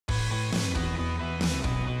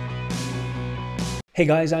Hey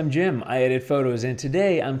guys, I'm Jim. I edit photos, and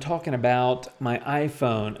today I'm talking about my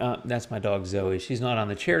iPhone. That's my dog Zoe. She's not on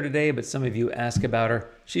the chair today, but some of you ask about her.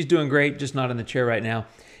 She's doing great, just not in the chair right now.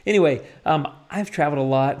 Anyway, I've traveled a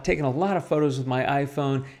lot, taken a lot of photos with my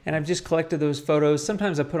iPhone, and I've just collected those photos.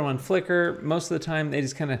 Sometimes I put them on Flickr. Most of the time, they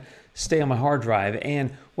just kind of stay on my hard drive.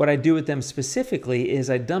 And what I do with them specifically is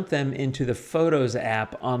I dump them into the Photos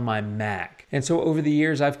app on my Mac. And so over the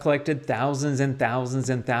years, I've collected thousands and thousands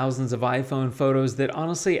and thousands of iPhone photos that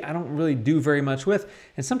honestly, I don't really do very much with.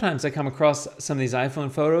 And sometimes I come across some of these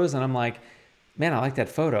iPhone photos and I'm like, man, I like that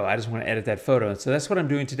photo. I just want to edit that photo. And so that's what I'm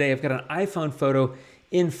doing today. I've got an iPhone photo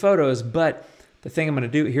in Photos, but the thing I'm going to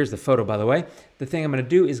do, here's the photo by the way, the thing I'm going to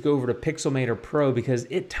do is go over to Pixelmator Pro because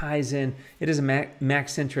it ties in, it is a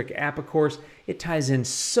Mac-centric app of course, it ties in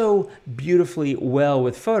so beautifully well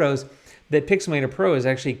with Photos that Pixelmator Pro is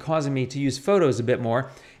actually causing me to use Photos a bit more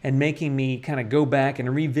and making me kind of go back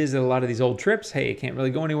and revisit a lot of these old trips. Hey, I can't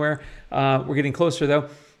really go anywhere. We're getting closer though.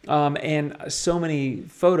 And so many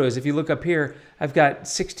photos. If you look up here, I've got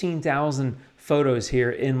 16,000 photos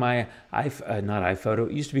here in my, not iPhoto,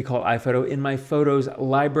 it used to be called iPhoto, in my Photos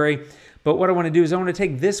library. But what I want to do is I want to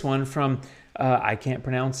take this one from, I can't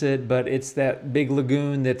pronounce it, but it's that big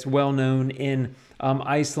lagoon that's well known in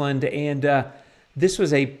Iceland. And this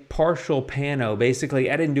was a partial pano.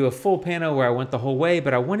 Basically, I didn't do a full pano where I went the whole way,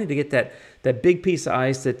 but I wanted to get that big piece of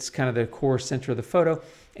ice that's kind of the core center of the photo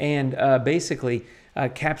and basically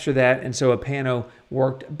capture that. And so a pano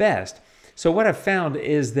worked best. So what I've found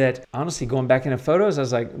is that, honestly, going back into Photos, I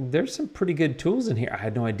was like, there's some pretty good tools in here. I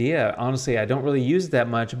had no idea. Honestly, I don't really use it that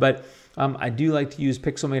much, but I do like to use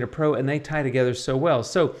Pixelmator Pro, and they tie together so well.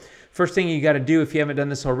 So first thing you got to do, if you haven't done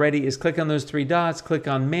this already, is click on those three dots, click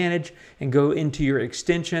on Manage, and go into your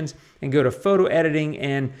extensions, and go to Photo Editing,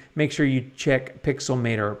 and make sure you check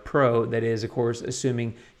Pixelmator Pro. That is, of course,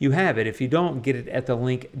 assuming you have it. If you don't, get it at the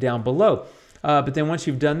link down below. But then once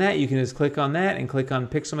you've done that, you can just click on that and click on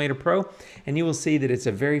Pixelmator Pro, and you will see that it's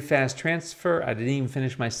a very fast transfer. I didn't even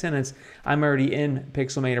finish my sentence. I'm already in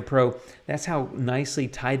Pixelmator Pro. That's how nicely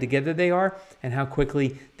tied together they are and how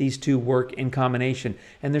quickly these two work in combination.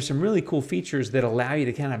 And there's some really cool features that allow you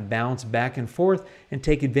to kind of bounce back and forth and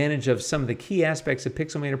take advantage of some of the key aspects of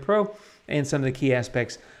Pixelmator Pro and some of the key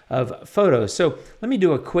aspects of Photos. So let me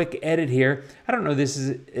do a quick edit here. I don't know if this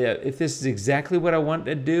is exactly what I want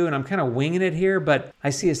to do, and I'm kind of winging it here, but I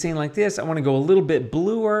see a scene like this. I want to go a little bit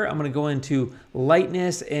bluer. I'm going to go into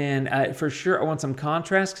lightness, and for sure I want some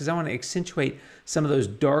contrast because I want to accentuate some of those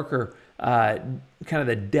darker kind of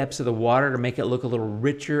the depths of the water to make it look a little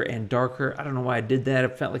richer and darker. I don't know why I did that.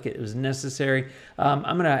 It felt like it was necessary. I'm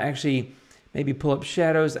going to actually maybe pull up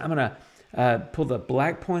shadows. I'm going to pull the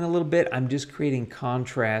black point a little bit. I'm just creating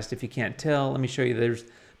contrast. If you can't tell, let me show you there's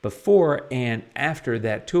before and after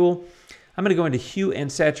that tool. I'm going to go into hue and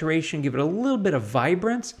saturation, give it a little bit of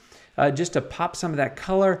vibrance just to pop some of that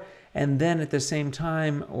color. And then at the same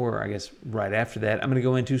time, or I guess right after that, I'm going to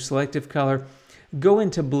go into selective color, go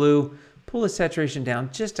into blue, pull the saturation down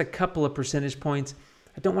just a couple of percentage points.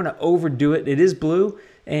 I don't want to overdo it. It is blue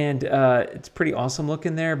and it's pretty awesome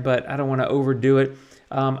looking there, but I don't want to overdo it.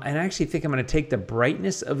 And I actually think I'm going to take the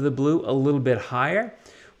brightness of the blue a little bit higher,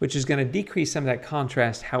 which is going to decrease some of that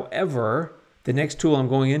contrast. However, the next tool I'm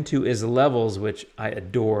going into is levels, which I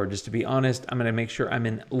adore. Just to be honest, I'm going to make sure I'm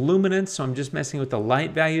in luminance, so I'm just messing with the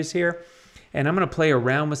light values here. And I'm going to play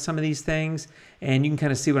around with some of these things, and you can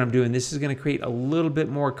kind of see what I'm doing. This is going to create a little bit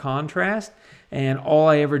more contrast, and all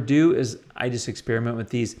I ever do is I just experiment with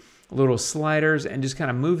these little sliders and just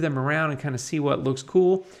kind of move them around and kind of see what looks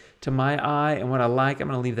cool to my eye and what I like. I'm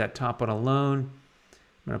going to leave that top one alone.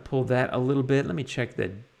 I'm going to pull that a little bit. Let me check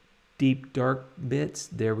the deep dark bits.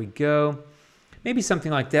 There we go. Maybe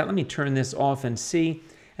something like that. Let me turn this off and see.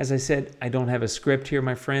 As I said, I don't have a script here,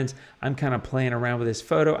 my friends. I'm kind of playing around with this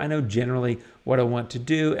photo. I know generally what I want to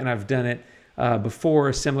do, and I've done it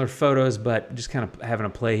before, similar photos, but just kind of having a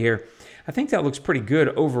play here. I think that looks pretty good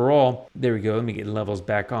overall. There we go. Let me get levels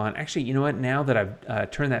back on. Actually, you know what? Now that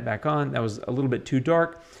I've turned that back on, that was a little bit too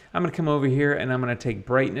dark. I'm going to come over here and I'm going to take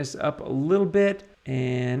brightness up a little bit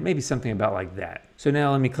and maybe something about like that. So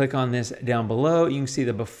now let me click on this down below. You can see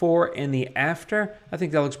the before and the after. I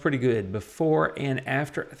think that looks pretty good. Before and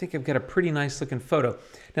after. I think I've got a pretty nice looking photo.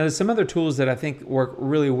 Now there's some other tools that I think work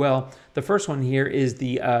really well. The first one here is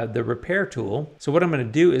the repair tool. So what I'm going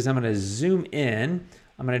to do is I'm going to zoom in.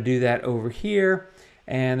 I'm going to do that over here,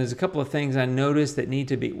 and there's a couple of things I noticed that need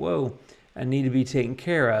to be taken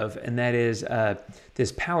care of, and that is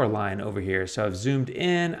this power line over here. So I've zoomed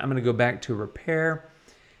in. I'm going to go back to repair,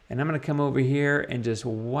 and I'm going to come over here and just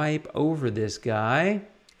wipe over this guy,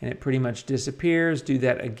 and it pretty much disappears. Do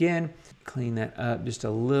that again. Clean that up just a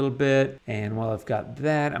little bit. And while I've got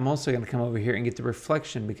that, I'm also going to come over here and get the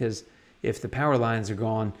reflection, because if the power lines are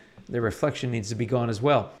gone, the reflection needs to be gone as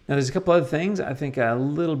well. Now there's a couple other things. I think a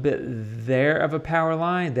little bit there of a power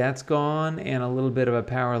line, that's gone, and a little bit of a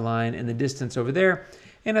power line in the distance over there.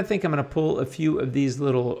 And I think I'm going to pull a few of these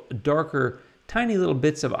little darker, tiny little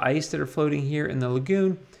bits of ice that are floating here in the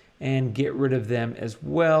lagoon and get rid of them as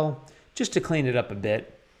well, just to clean it up a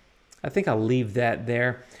bit. I think I'll leave that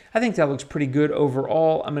there. I think that looks pretty good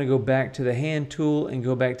overall. I'm going to go back to the hand tool and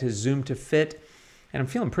go back to zoom to fit. And I'm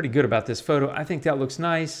feeling pretty good about this photo. I think that looks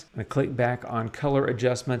nice. I'm going to click back on color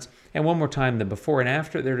adjustments. And one more time, the before and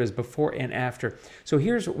after. There it is, before and after. So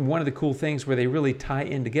here's one of the cool things where they really tie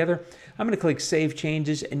in together. I'm going to click Save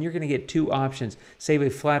Changes, and you're going to get two options: save a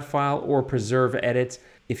flat file or preserve edits.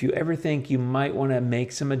 If you ever think you might want to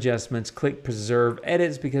make some adjustments, click Preserve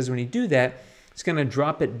Edits, because when you do that, it's going to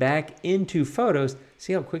drop it back into Photos.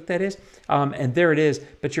 See how quick that is? And there it is,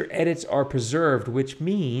 but your edits are preserved, which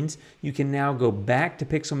means you can now go back to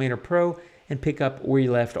Pixelmator Pro and pick up where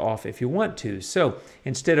you left off if you want to. So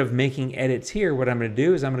instead of making edits here, what I'm going to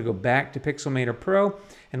do is I'm going to go back to Pixelmator Pro,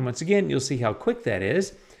 and once again, you'll see how quick that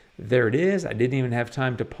is. There it is. I didn't even have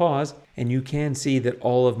time to pause, and you can see that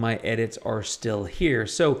all of my edits are still here.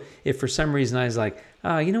 So if for some reason I was like,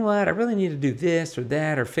 you know what, I really need to do this or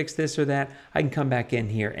that or fix this or that, I can come back in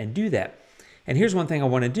here and do that. And here's one thing I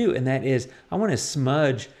want to do, and that is I want to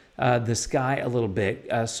smudge the sky a little bit,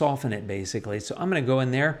 soften it basically. So I'm going to go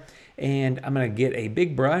in there and I'm going to get a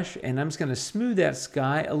big brush, and I'm just going to smooth that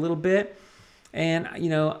sky a little bit. And, you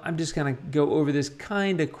know, I'm just going to go over this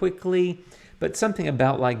kind of quickly, but something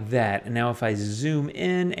about like that. And now if I zoom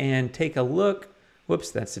in and take a look,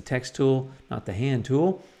 whoops, that's the text tool, not the hand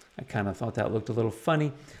tool. I kind of thought that looked a little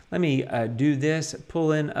funny. Let me do this,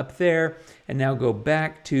 pull in up there, and now go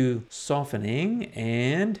back to softening,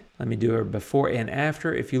 and let me do a before and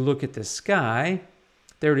after. If you look at the sky,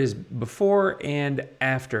 there it is, before and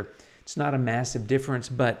after. It's not a massive difference,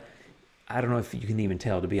 but I don't know if you can even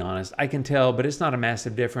tell, to be honest. I can tell, but it's not a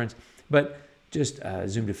massive difference. But just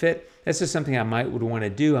zoom to fit. That's just something I would want to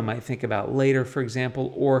do. I might think about later, for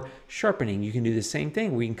example, or sharpening. You can do the same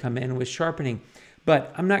thing. We can come in with sharpening.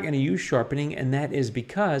 But I'm not going to use sharpening, and that is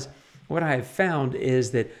because what I have found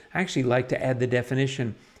is that I actually like to add the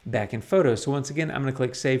definition back in Photos. So once again, I'm going to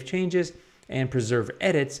click Save Changes and Preserve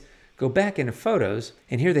Edits, go back into Photos,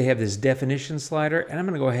 and here they have this definition slider, and I'm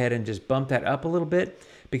going to go ahead and just bump that up a little bit,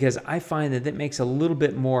 because I find that that makes a little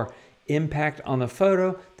bit more impact on the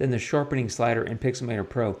photo than the sharpening slider in Pixelmator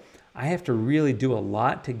Pro. I have to really do a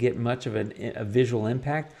lot to get much of a visual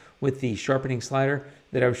impact with the sharpening slider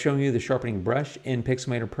that I was showing you, the sharpening brush in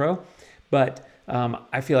Pixelmator Pro. But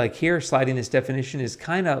I feel like here, sliding this definition is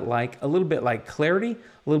kind of like a little bit like clarity,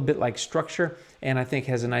 a little bit like structure, and I think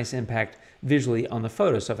has a nice impact visually on the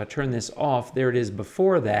photo. So if I turn this off, there it is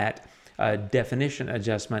before that definition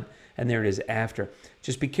adjustment, and there it is after.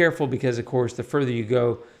 Just be careful, because of course the further you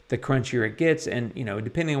go, the crunchier it gets, and you know,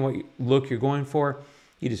 depending on what look you're going for,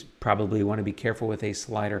 you just probably want to be careful with a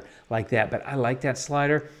slider like that. But I like that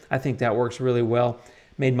slider. I think that works really well.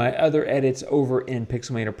 Made my other edits over in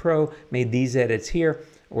Pixelmator Pro, made these edits here,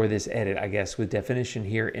 or this edit, I guess, with definition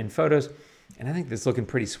here in Photos. And I think that's looking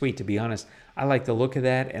pretty sweet, to be honest. I like the look of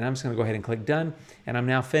that, and I'm just going to go ahead and click Done, and I'm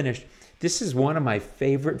now finished. This is one of my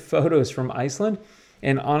favorite photos from Iceland.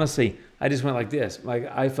 And honestly, I just went like this, like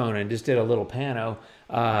iPhone, and just did a little pano.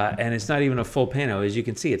 And it's not even a full pano. As you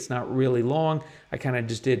can see, it's not really long. I kind of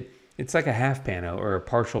just did, it's like a half pano or a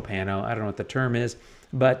partial pano. I don't know what the term is,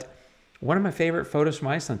 but one of my favorite photos from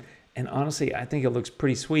Iceland. And honestly, I think it looks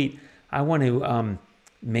pretty sweet. I want to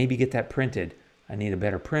maybe get that printed. I need a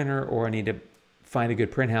better printer, or I need to find a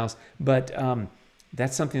good print house. But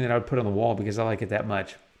that's something that I would put on the wall because I like it that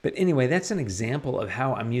much. But anyway, that's an example of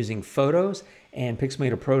how I'm using Photos and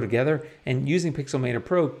Pixelmator Pro together. And using Pixelmator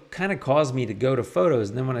Pro kind of caused me to go to Photos.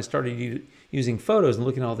 And then when I started using Photos and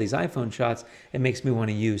looking at all these iPhone shots, it makes me want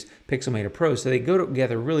to use Pixelmator Pro. So they go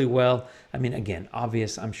together really well. I mean, again,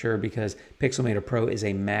 obvious, I'm sure, because Pixelmator Pro is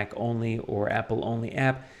a Mac only or Apple only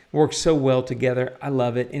app. It works so well together. I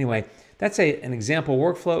love it. Anyway, that's an example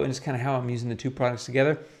workflow, and it's kind of how I'm using the two products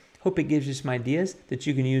together. Hope it gives you some ideas that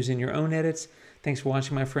you can use in your own edits. Thanks for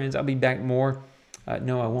watching, my friends. I'll be back more.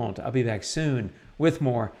 No, I won't. I'll be back soon with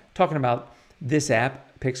more, talking about this app,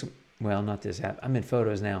 well, not this app. I'm in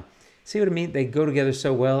Photos now. See what I mean? They go together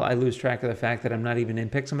so well, I lose track of the fact that I'm not even in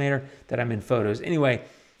Pixelmator, that I'm in Photos. Anyway,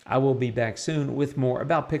 I will be back soon with more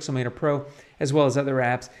about Pixelmator Pro, as well as other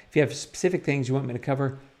apps. If you have specific things you want me to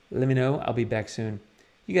cover, let me know. I'll be back soon.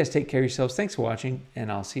 You guys take care of yourselves. Thanks for watching,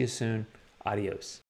 and I'll see you soon. Adios.